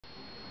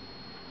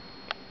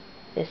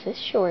This is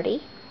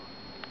Shorty.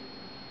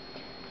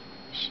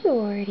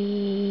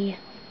 Shorty.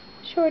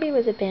 Shorty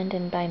was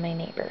abandoned by my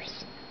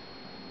neighbors.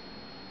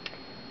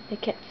 They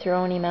kept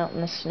throwing him out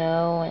in the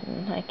snow,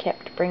 and I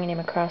kept bringing him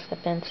across the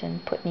fence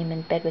and putting him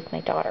in bed with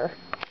my daughter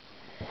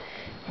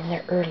in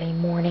the early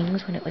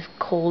mornings when it was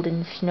cold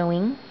and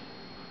snowing.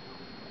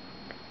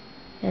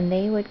 And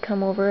they would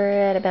come over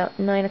at about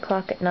 9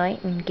 o'clock at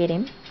night and get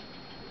him.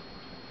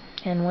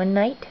 And one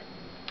night,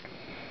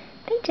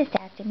 they just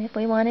asked him if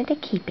we wanted to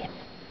keep him.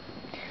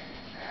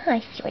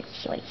 Hi, Shorty,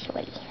 Shorty,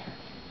 Shorty.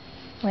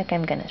 Like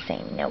I'm gonna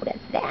say no to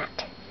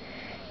that.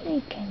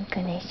 Like I'm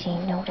gonna say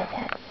no to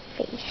that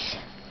face.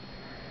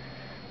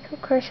 So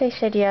of course I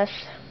said yes.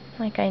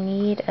 Like I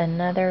need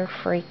another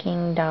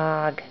freaking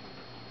dog.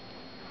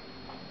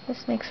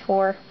 This makes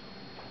 4.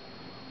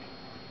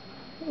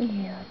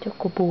 Yeah, you're a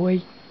good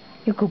boy.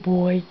 You're a good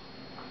boy.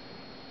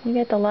 You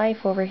got the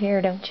life over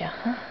here, don't you?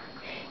 Huh?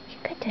 You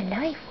got the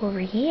life over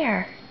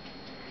here.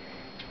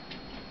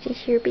 Is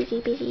this your busy,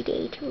 busy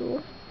day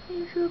too?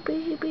 Is this your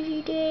busy,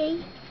 busy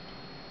day?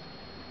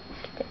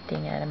 Get that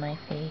thing out of my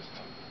face.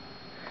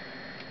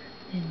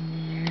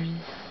 And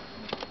there's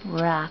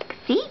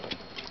Roxy.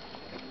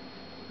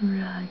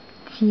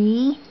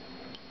 Roxy.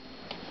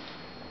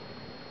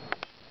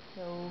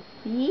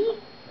 Sophie.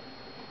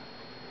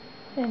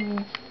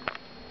 And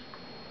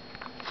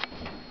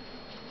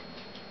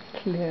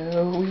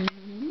Chloe.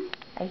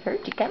 I heard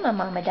you coming,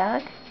 Mama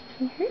Dog.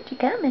 I heard you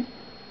coming.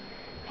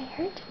 I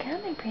heard you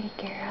coming, pretty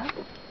girl.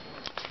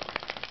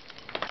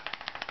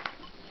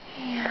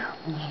 Yeah.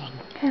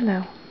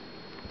 Hello.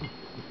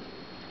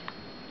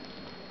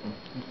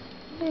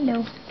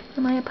 Hello.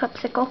 Am I a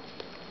popsicle?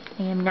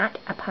 I am not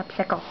a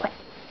popsicle. What?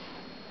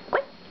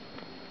 What?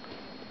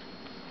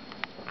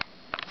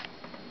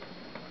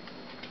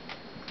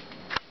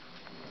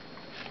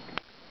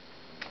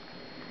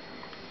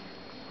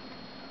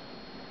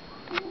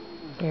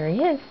 There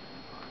he is.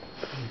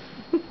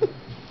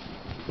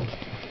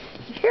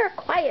 You're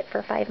quiet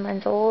for 5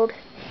 months old.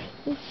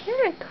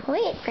 You're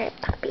quiet for a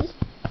puppy.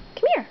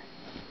 Come here.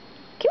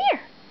 Come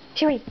here.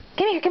 Shorty,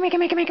 come here, come here,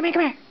 come here, come here, come here,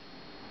 come here.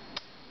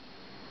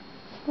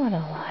 What a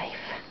life.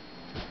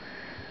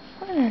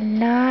 What a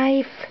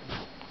life.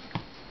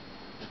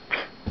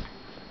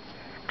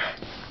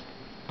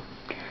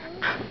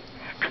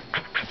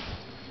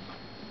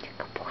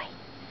 Good boy.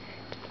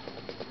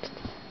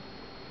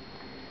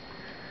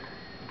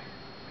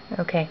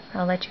 Okay,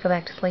 I'll let you go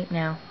back to sleep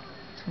now,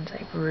 since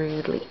I've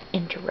rudely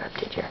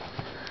interrupted your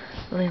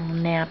little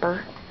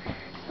napper.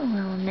 A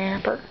little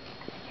napper.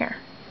 Here.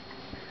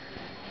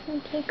 Can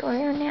you take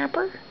away your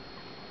napper?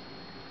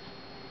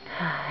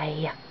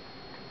 Hi.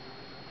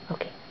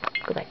 Okay,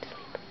 go back to sleep.